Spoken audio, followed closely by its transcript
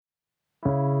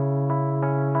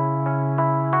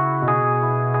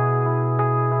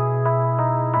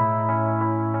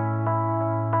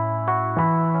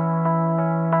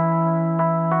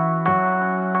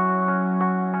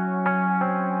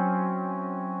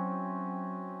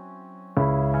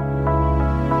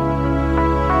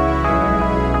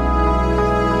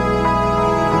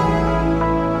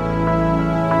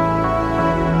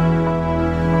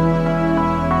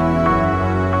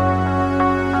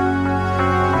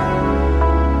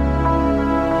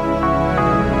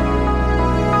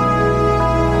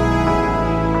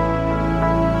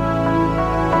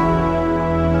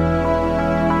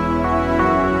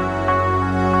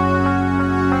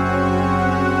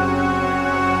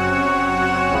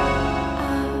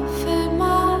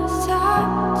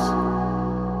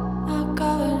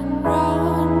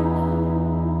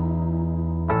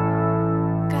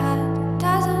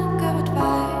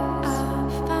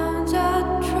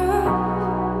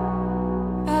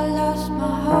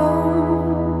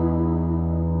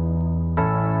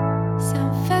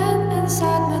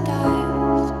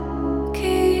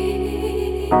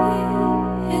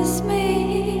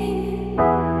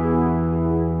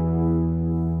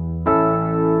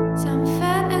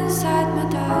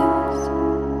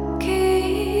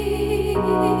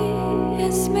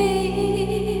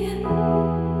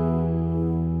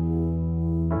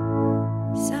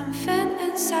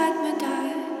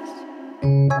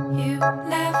You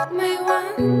left me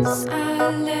once, I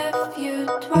left you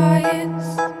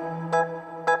twice,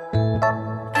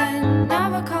 and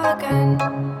never call again.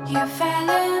 You fell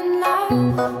in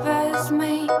love with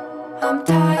me. I'm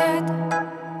tired.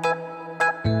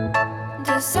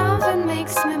 There's something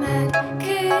makes me mad.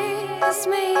 Kiss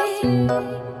me.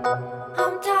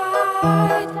 I'm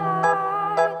tired.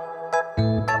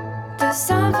 There's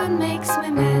something makes me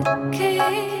mad.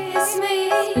 Kiss me.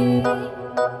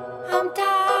 I'm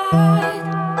tired.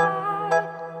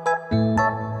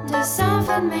 There's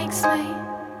something makes me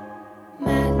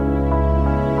mad.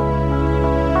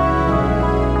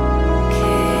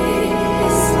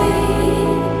 Kiss me.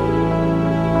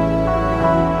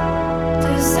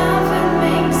 There's something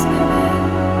makes me mad.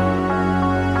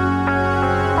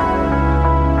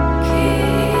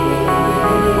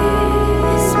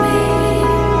 Kiss me.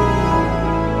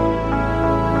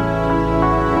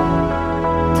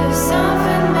 There's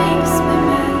something makes me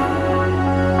mad.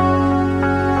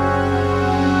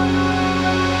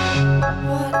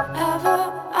 Whatever,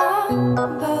 I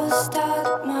will start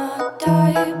my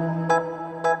day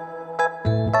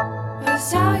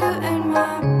without you in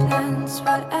my plans.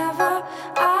 Whatever,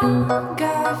 I'll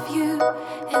give you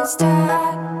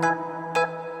instead.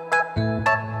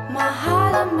 My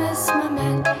heart, I miss my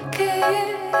man.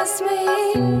 Kiss me.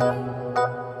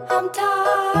 I'm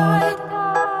tired.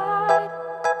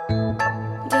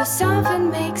 There's something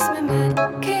makes me mad.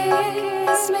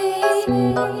 Kiss me.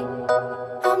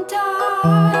 I'm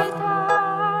tired.